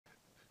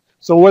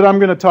So what I'm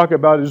going to talk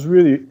about is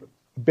really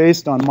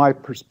based on my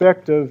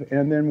perspective,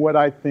 and then what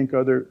I think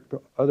other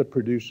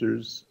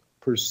producers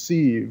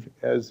perceive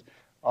as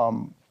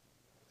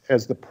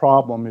the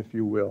problem, if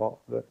you will,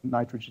 the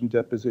nitrogen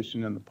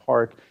deposition in the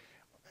park,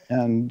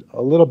 and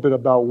a little bit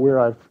about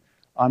where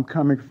I'm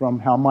coming from,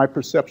 how my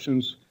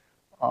perceptions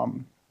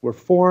were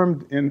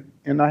formed,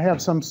 and I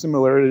have some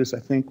similarities, I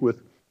think,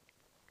 with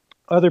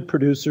other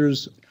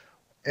producers,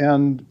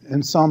 and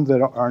some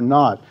that are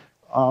not.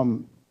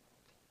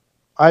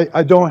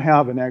 I don't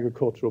have an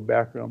agricultural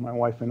background. My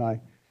wife and I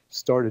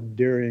started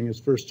dairying as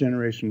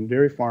first-generation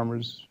dairy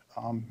farmers,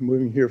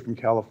 moving here from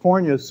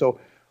California, so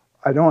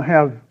I don't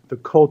have the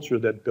culture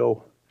that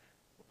Bill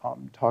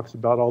talks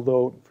about,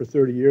 although for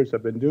 30 years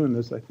I've been doing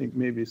this. I think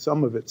maybe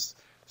some of it's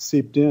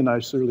seeped in. I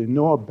certainly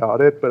know about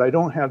it, but I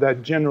don't have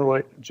that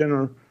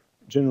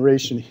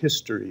generation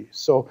history.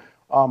 So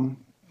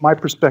my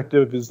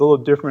perspective is a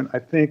little different. I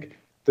think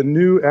the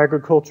new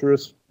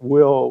agriculturists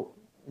will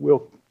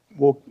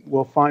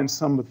find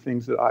some of the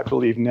things that I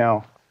believe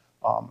now,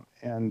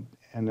 and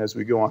as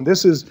we go on.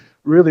 This is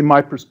really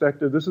my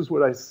perspective. This is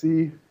what I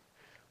see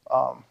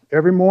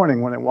every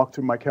morning when I walk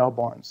through my cow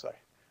barns.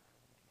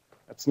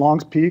 That's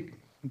Long's Peak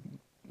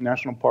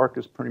National Park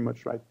is pretty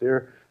much right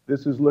there.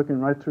 This is looking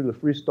right through the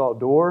freestall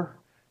door,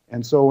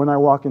 and so when I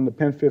walk into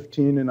pen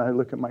 15 and I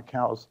look at my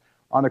cows,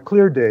 on a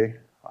clear day,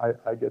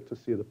 I get to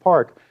see the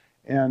park.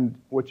 And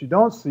what you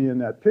don't see in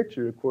that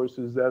picture, of course,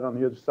 is that on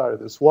the other side of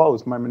this wall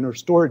is my manure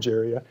storage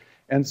area.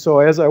 And so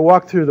as I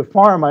walk through the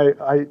farm,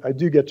 I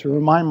do get to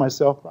remind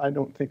myself, I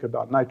don't think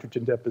about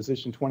nitrogen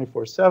deposition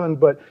 24/7,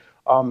 but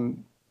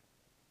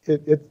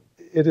it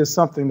is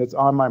something that's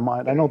on my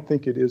mind. I don't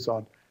think it is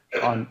on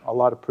a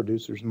lot of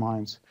producers'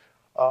 minds.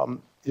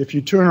 If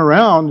you turn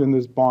around in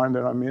this barn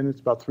that I'm in,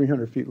 it's about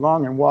 300 feet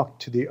long, and walk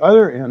to the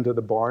other end of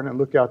the barn and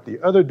look out the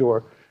other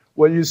door,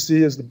 what you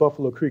see is the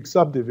Buffalo Creek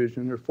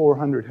subdivision. There are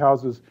 400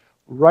 houses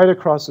right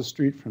across the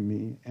street from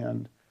me,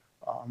 and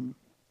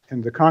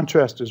the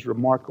contrast is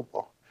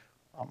remarkable.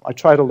 I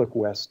try to look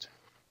west.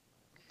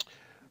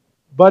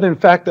 But in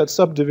fact, that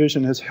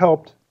subdivision has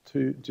helped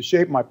to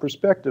shape my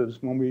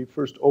perspectives. When we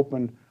first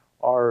opened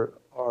our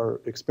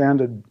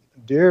expanded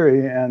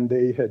dairy, and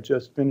they had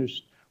just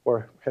finished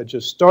or had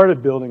just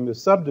started building the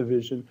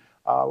subdivision,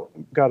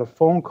 got a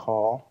phone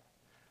call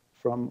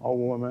from a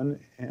woman,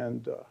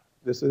 and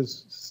this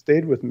has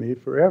stayed with me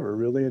forever,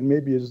 really, and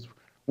maybe is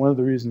one of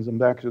the reasons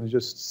I'm actually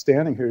just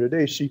standing here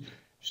today. She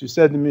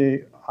said to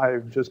me,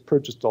 I've just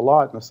purchased a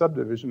lot in a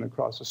subdivision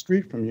across the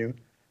street from you,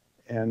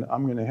 and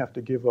I'm going to have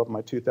to give up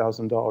my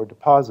 $2,000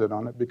 deposit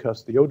on it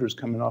because the odors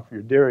coming off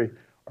your dairy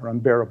are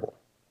unbearable.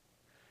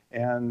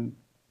 And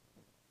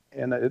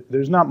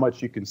there's not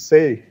much you can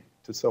say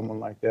to someone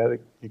like that.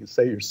 You can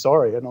say you're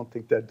sorry. I don't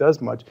think that does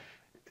much.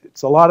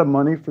 It's a lot of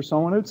money for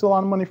someone. It's a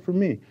lot of money for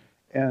me.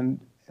 And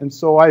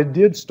so I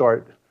did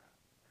start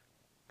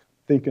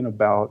thinking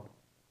about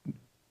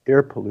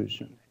air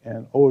pollution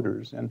and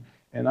odors. And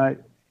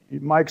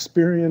my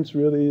experience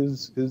really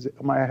is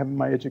I have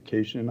my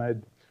education. I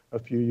had a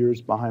few years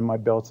behind my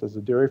belts as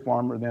a dairy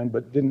farmer then,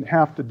 but didn't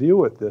have to deal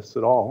with this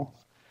at all.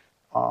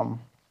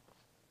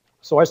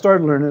 So I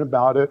started learning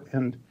about it,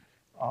 and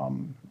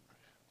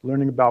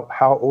learning about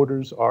how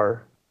odors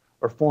are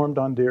formed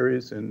on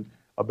dairies, and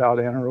about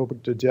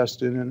anaerobic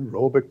digestion and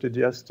aerobic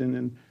digestion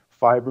and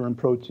fiber and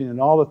protein and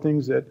all the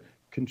things that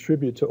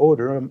contribute to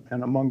odor,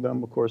 and among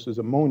them, of course, is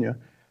ammonia.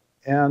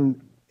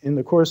 And in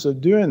the course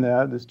of doing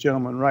that, this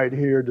gentleman right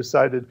here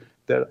decided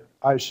that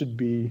I should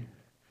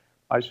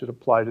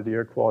apply to the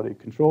Air Quality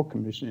Control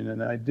Commission,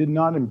 and I did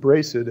not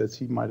embrace it as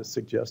he might have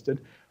suggested,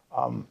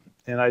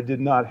 and I did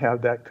not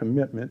have that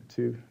commitment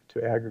to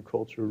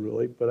agriculture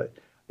really, but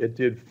it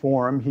did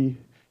form. He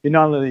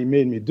not only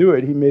made me do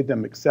it, he made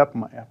them accept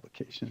my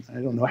application. I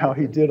don't know how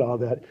he did all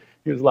that.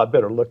 He was a lot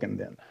better looking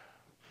then.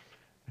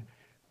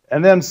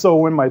 And then, so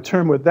when my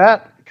term with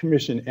that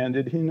commission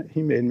ended,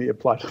 he made me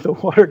apply to the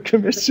Water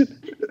Commission.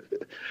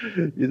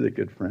 He's a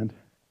good friend.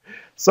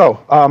 So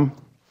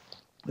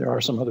there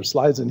are some other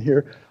slides in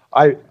here.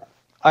 I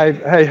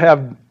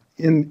have,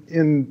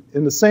 in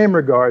the same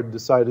regard,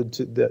 decided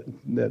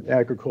that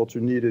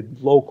agriculture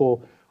needed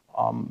local,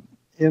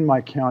 in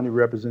my county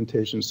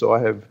representation. So I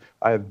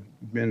have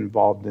been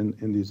involved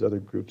in these other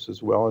groups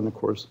as well, and of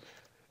course,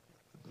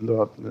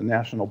 the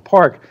national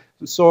park.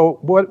 So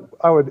what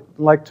I would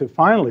like to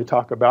finally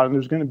talk about, and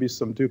there's going to be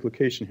some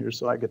duplication here,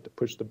 so I get to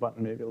push the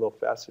button maybe a little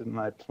faster than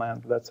I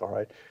planned, but that's all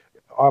right.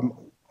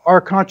 Our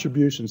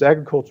contributions,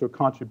 agricultural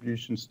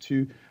contributions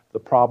to the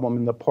problem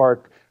in the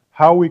park,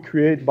 how we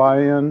create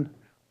buy-in,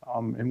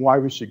 and why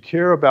we should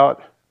care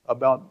about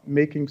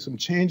making some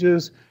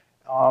changes,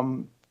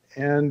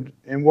 and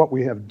what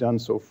we have done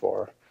so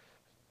far.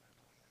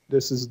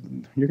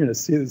 You're going to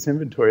see this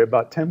inventory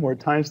about 10 more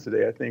times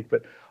today, I think,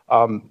 but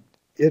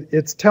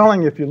it's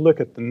telling if you look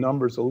at the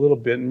numbers a little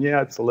bit, and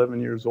yeah, it's 11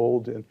 years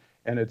old, and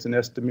it's an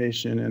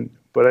estimation,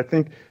 but I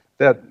think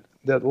that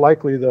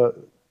likely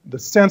the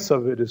sense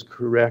of it is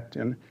correct,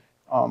 and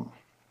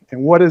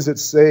what does it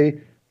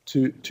say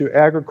to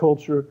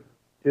agriculture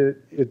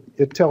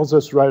it tells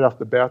us right off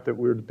the bat that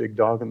we're the big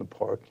dog in the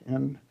park,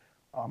 and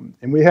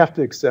we have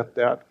to accept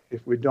that.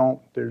 If we don't,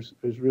 there's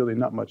really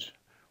not much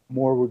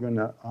more we're going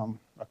to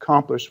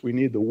accomplish. We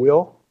need the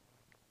will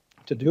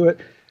to do it.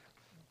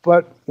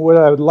 But what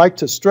I would like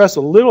to stress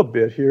a little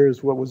bit here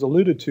is what was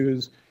alluded to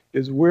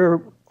is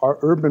where our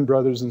urban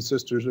brothers and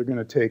sisters are going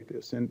to take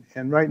this.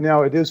 And right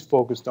now it is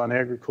focused on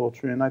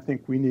agriculture, and I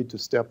think we need to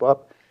step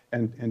up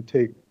and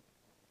take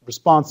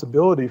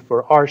responsibility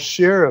for our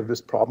share of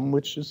this problem,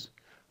 which is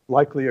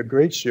likely a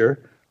great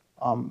share.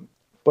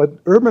 But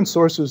urban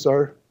sources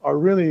are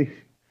really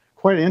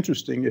quite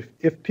interesting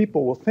if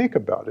people will think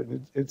about it.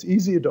 It's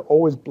easy to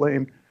always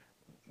blame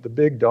the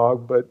big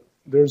dog, but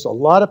there's a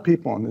lot of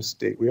people in this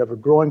state. We have a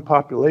growing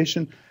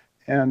population,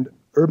 and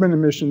urban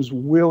emissions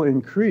will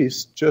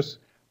increase just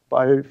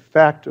by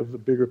fact of the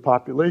bigger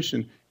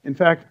population. In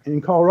fact,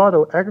 in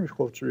Colorado,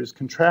 agriculture is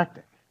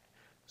contracting.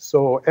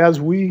 So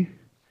as we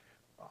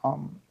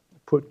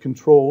put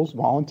controls,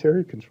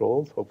 voluntary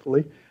controls,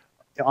 hopefully,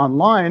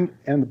 online,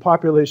 and the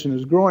population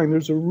is growing,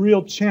 there's a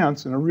real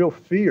chance and a real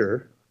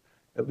fear,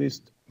 at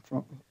least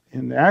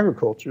in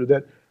agriculture,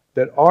 that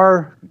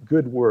our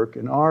good work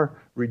and our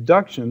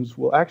reductions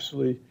will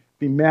actually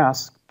be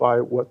masked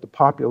by what the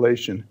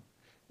population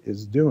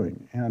is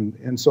doing.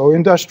 And so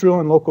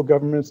industrial and local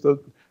governments,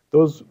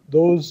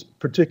 those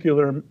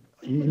particular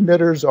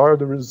emitters are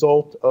the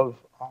result of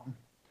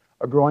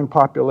a growing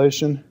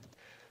population.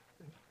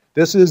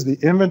 This is the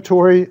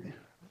inventory.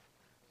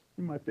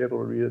 You might be able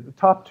to read it. The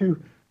top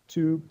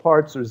two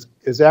parts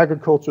is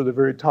agriculture. The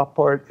very top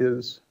part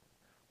is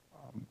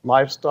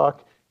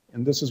livestock.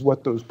 And this is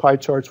what those pie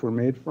charts were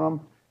made from.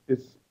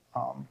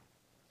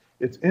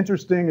 It's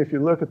interesting if you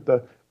look at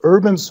the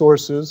urban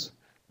sources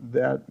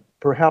that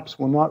perhaps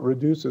will not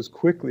reduce as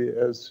quickly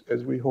as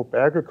we hope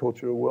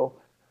agriculture will.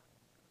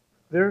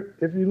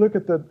 If you look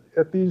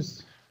at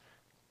these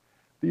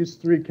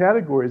three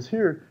categories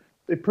here,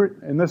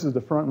 and this is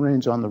the Front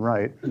Range on the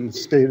right, and the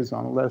state is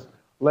on the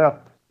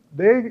left.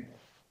 They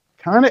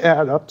kind of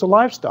add up to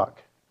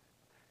livestock,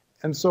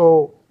 and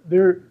so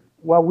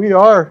while we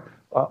are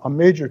a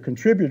major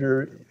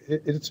contributor,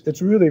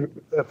 it's really,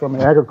 from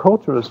an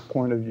agriculturalist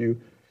point of view,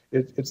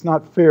 it's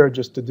not fair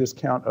just to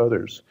discount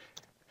others.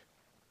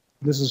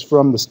 This is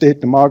from the state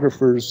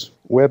demographer's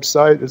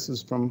website. This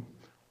is from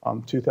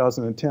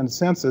 2010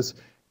 census,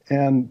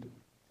 and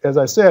as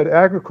I said,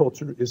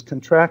 agriculture is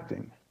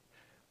contracting.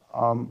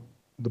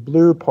 The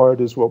blue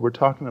part is what we're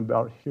talking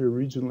about here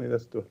regionally.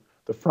 That's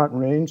the Front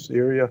Range, the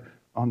area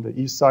on the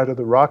east side of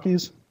the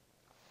Rockies.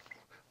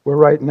 We're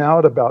right now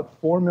at about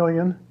 4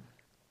 million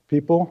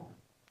people,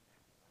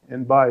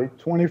 and by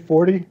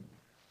 2040,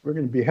 we're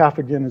going to be half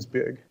again as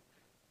big.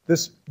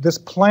 This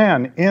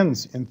plan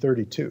ends in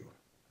 32.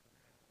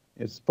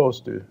 It's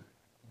supposed to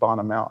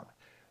bottom out.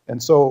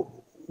 And so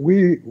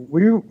we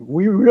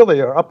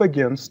really are up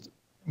against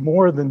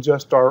more than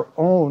just our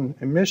own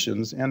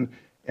emissions. And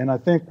I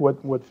think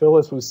what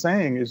Phyllis was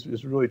saying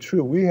is really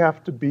true. We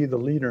have to be the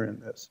leader in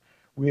this.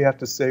 We have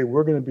to say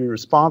we're going to be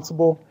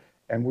responsible,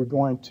 and we're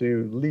going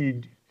to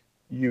lead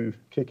you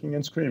kicking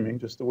and screaming,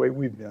 just the way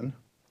we've been,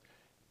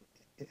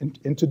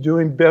 into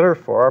doing better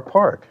for our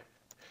park.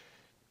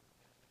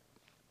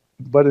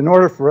 But in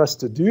order for us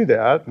to do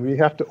that, we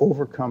have to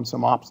overcome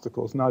some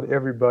obstacles. Not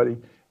everybody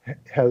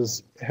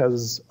has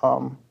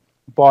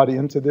bought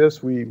into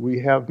this. We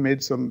have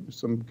made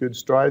some good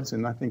strides,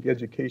 and I think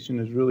education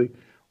is really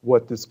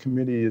what this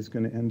committee is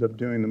going to end up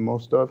doing the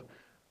most of.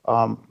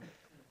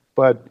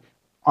 But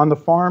on the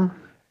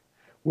farm,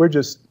 we're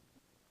just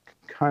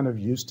kind of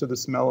used to the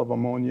smell of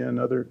ammonia and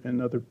other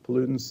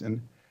pollutants,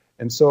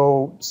 and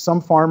so some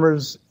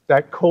farmers,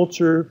 that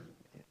culture,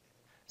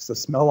 it's the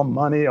smell of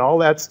money, all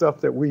that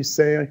stuff that we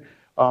say,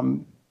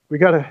 we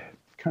got to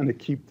kind of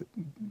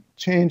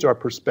change our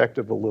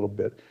perspective a little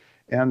bit.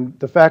 And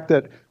the fact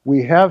that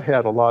we have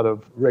had a lot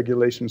of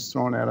regulations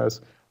thrown at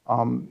us,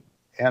 and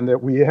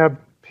that we have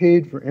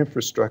paid for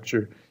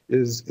infrastructure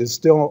is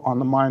still on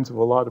the minds of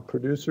a lot of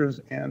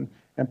producers, and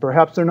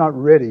perhaps they're not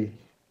ready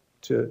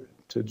to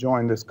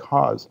join this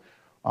cause.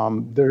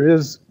 There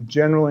is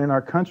generally in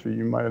our country,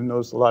 you might have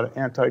noticed, a lot of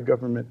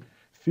anti-government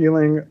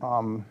feeling,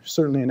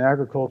 certainly in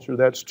agriculture,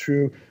 that's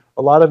true.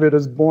 A lot of it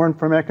is born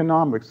from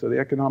economics, so the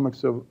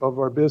economics of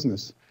our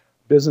businesses.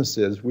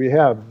 We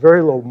have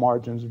very low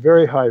margins,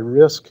 very high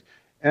risk,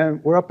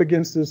 and we're up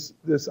against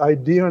this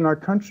idea in our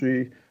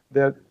country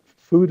that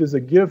food is a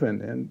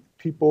given, and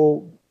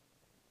people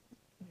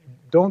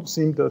don't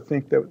seem to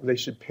think that they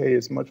should pay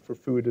as much for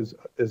food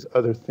as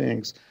other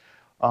things.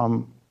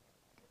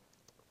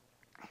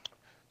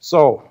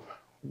 So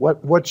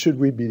what should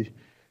we be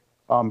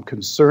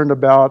concerned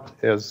about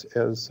as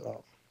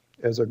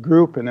a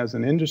group and as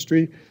an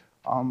industry?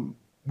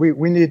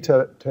 We need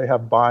to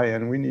have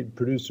buy-in. We need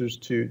producers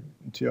to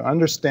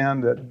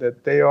understand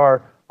that they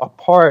are a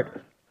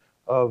part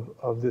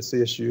of this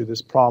issue,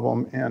 this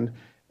problem,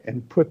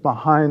 and put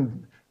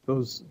behind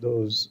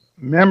those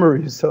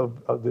memories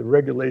of the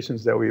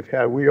regulations that we've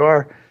had. We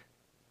are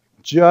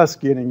just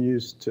getting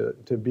used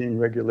to being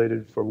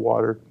regulated for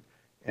water,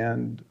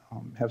 and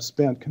have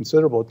spent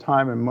considerable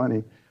time and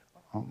money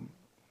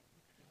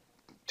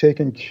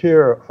taking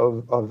care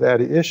of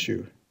that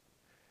issue.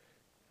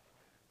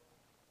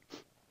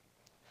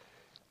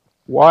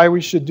 Why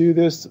we should do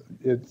this,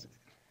 it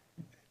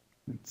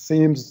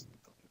seems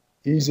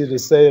easy to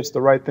say it's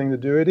the right thing to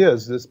do. It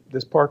is.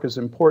 This park is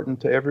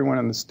important to everyone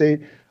in the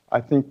state. I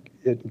think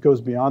it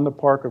goes beyond the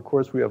park. Of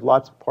course, we have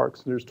lots of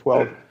parks. There's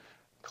 12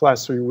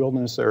 Class 3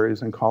 wilderness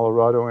areas in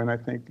Colorado, and I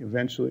think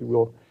eventually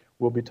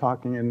we'll be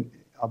talking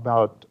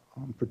about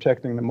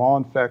protecting them all.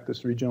 In fact,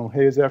 this regional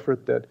haze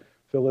effort that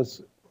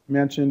Phyllis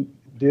mentioned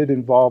did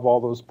involve all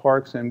those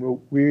parks, and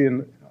we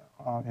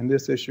in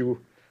this issue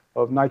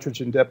of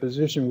nitrogen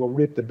deposition will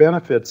reap the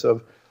benefits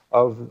of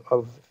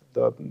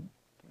the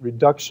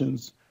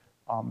reductions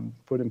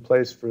put in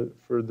place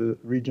for the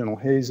regional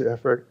haze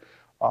effort.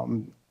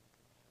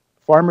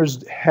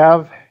 Farmers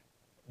have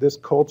this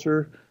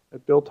culture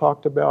that Bill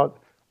talked about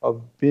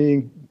of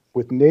being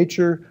with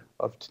nature,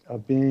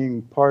 of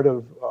being part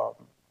of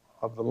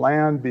the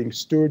land, being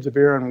stewards of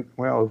air and,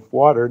 well, of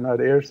water,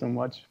 not air so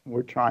much,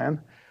 we're trying,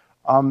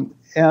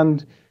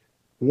 and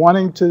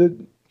wanting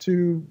to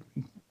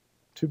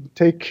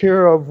take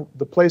care of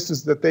the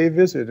places that they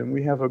visit. And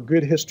we have a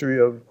good history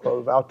of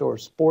outdoor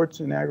sports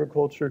in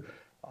agriculture,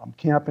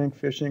 camping,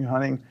 fishing,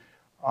 hunting.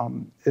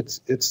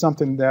 It's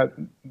something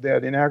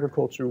that in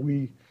agriculture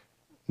we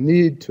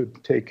need to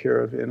take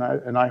care of,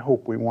 and I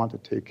hope we want to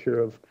take care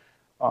of.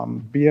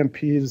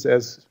 BMPs,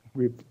 as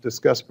we've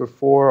discussed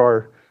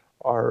before,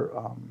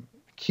 are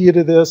key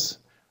to this.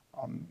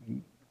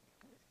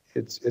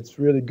 It's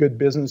really good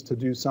business to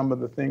do some of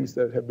the things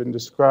that have been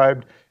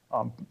described.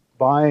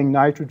 Buying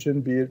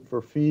nitrogen, be it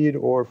for feed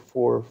or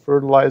for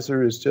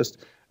fertilizer, is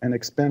just an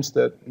expense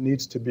that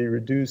needs to be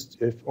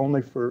reduced, if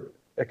only for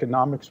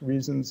economics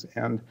reasons,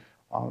 and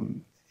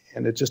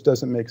it just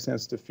doesn't make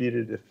sense to feed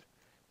it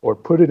or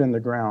put it in the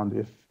ground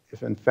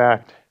if in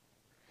fact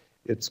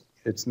it's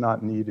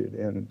not needed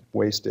and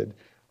wasted.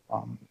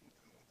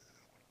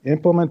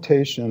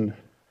 Implementation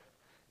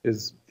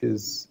is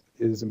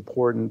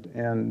important,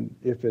 and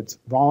if it's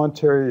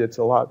voluntary, it's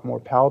a lot more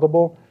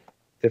palatable.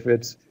 If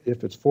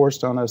it's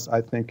forced on us,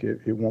 I think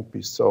it won't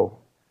be so.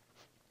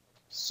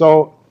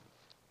 So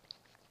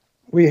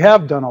we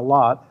have done a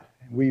lot,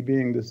 we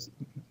being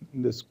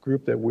this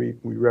group that we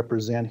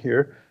represent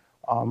here.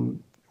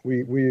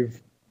 We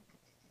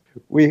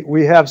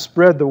have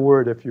spread the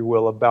word, if you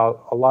will,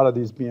 about a lot of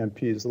these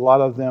BMPs. A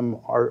lot of them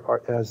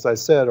are, as I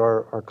said,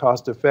 are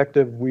cost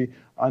effective.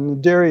 On the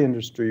dairy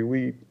industry,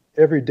 we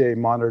every day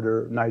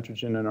monitor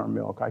nitrogen in our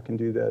milk. I can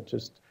do that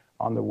just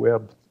on the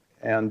web,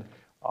 and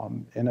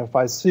if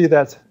I see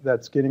that's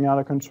getting out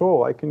of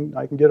control, I can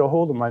get a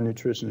hold of my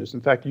nutritionist.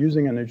 In fact,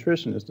 using a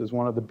nutritionist is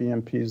one of the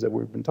BMPs that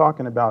we've been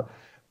talking about.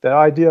 That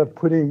idea of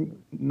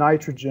putting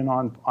nitrogen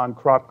on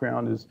crop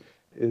ground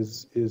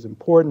is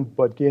important,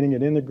 but getting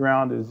it in the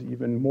ground is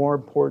even more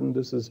important.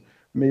 This is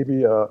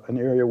maybe an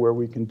area where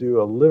we can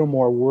do a little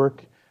more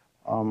work,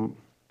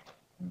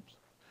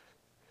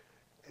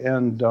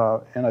 and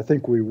I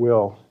think we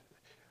will.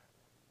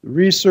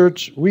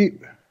 Research,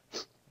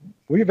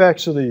 we've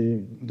actually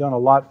done a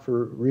lot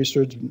for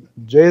research.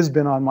 Jay's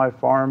been on my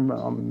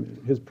farm.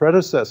 His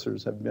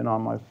predecessors have been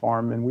on my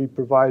farm, and we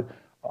provide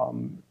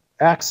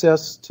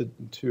access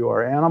to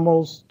our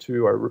animals,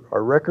 to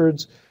our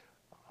records,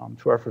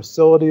 to our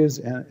facilities,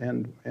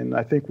 and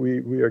I think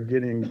we are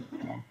getting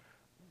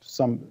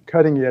some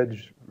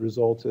cutting-edge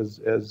results,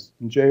 as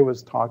Jay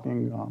was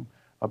talking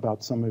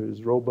about some of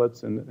his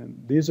robots, and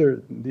these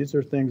are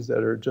things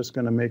that are just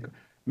going to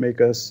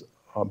make us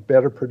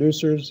better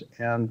producers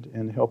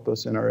and help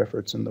us in our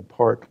efforts in the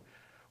park.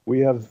 We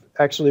have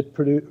actually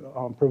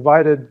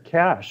provided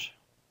cash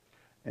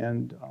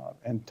and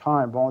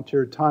time,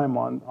 volunteer time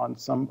on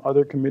some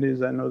other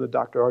committees. I know that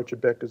Dr.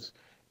 Archibek is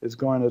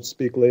going to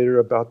speak later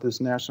about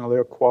this National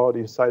Air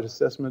Quality Site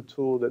Assessment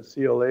tool that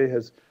CLA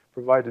has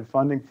provided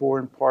funding for,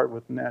 in part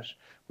with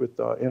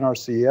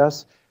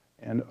NRCS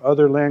and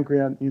other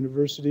land-grant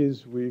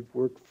universities. We've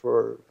worked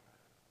for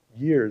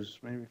years,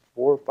 maybe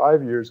 4 or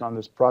 5 years on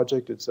this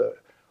project. It's a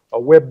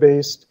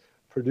web-based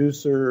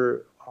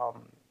producer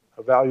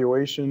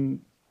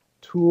evaluation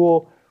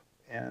tool,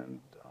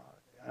 and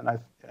I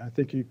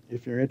think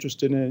if you're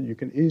interested in it, you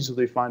can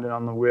easily find it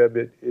on the web.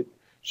 It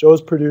shows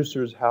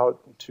producers how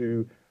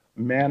to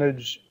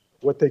manage,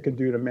 what they can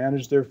do to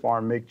manage their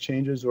farm, make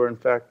changes, or in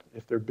fact,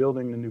 if they're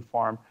building a new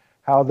farm,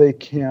 how they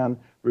can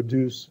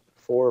reduce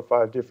 4 or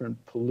 5 different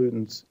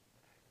pollutants,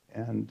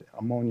 and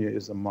ammonia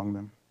is among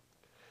them.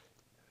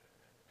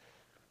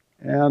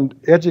 And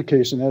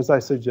education, as I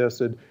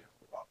suggested,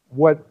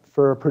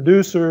 for a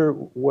producer,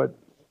 what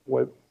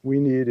we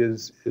need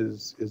is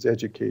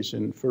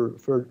education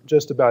for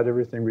just about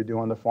everything we do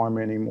on the farm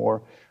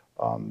anymore.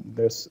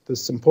 This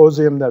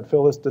symposium that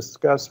Phyllis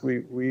discussed,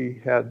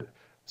 we had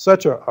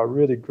such a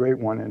really great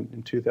one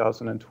in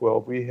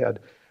 2012. We had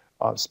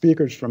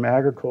speakers from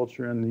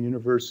agriculture and the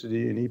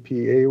university, and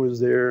EPA was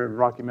there, and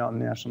Rocky Mountain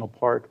National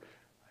Park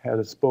had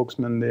a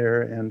spokesman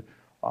there, and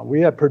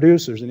we had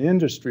producers and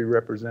industry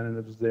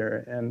representatives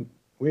there, and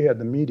we had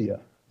the media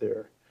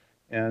there.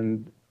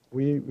 And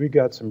we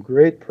got some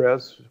great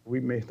press. We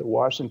made the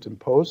Washington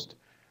Post.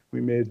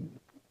 We made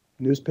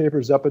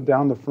newspapers up and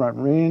down the Front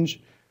Range.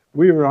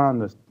 We were on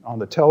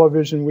the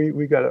television.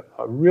 We got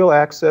a real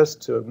access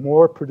to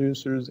more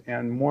producers,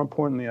 and more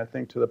importantly, I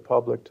think, to the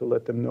public, to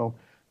let them know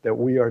that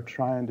we are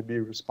trying to be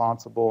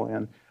responsible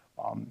and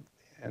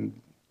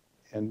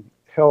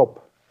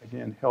help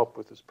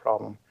with this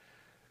problem.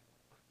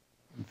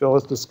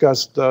 Phyllis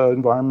discussed the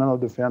Environmental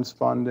Defense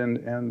Fund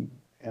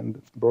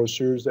and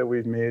brochures that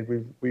we've made.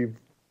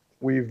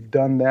 We've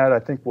done that. I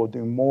think we'll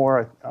do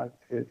more.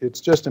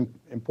 It's just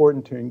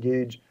important to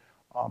engage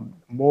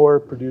more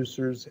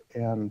producers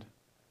and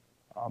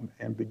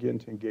begin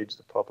to engage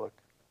the public.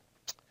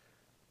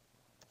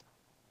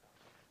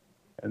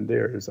 And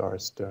there is our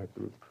STAR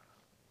group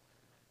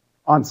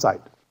on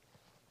site.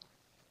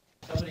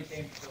 Somebody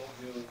came and told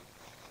you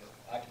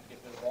that I can get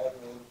rid of all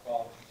your odor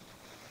problems,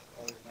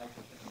 all your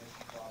nitrogen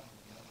emission problems,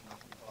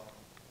 emission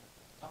problems.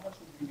 How much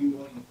would you be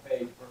willing to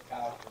pay per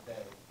cow per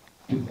day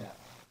to do that?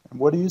 And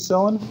what are you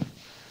selling?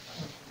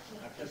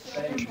 I'm just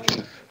saying,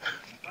 I'm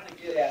trying to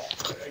get at,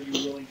 what are you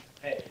willing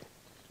to pay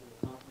to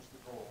accomplish the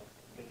goal of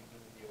getting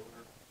rid of the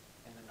odor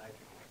and the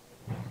nitrogen?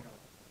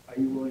 Are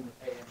you willing to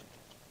pay anything?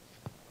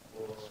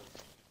 Or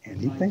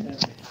Anything? 9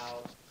 cents a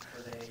cow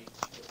per day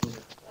to get rid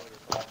of all your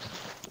problems?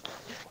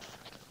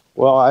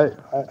 Well,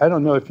 I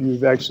don't know if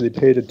you've actually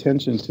paid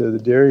attention to the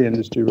dairy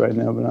industry right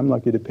now, but I'm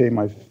lucky to pay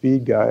my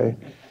feed guy.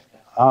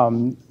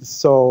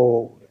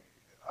 So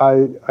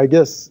I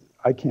guess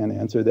I can't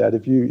answer that.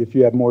 If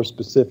you have more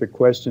specific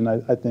question,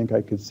 I think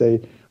I could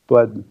say,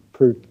 but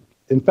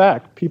in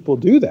fact, people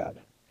do that.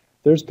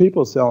 There's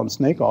people selling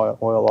snake oil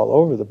all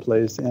over the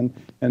place,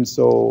 and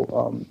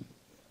so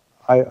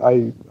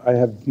I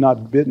have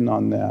not bitten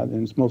on that,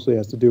 and it mostly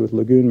has to do with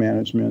lagoon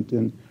management.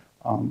 And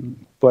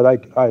but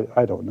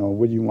I don't know.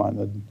 What do you want?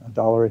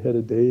 $1 a head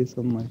a day,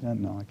 something like that?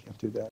 No, I can't do that.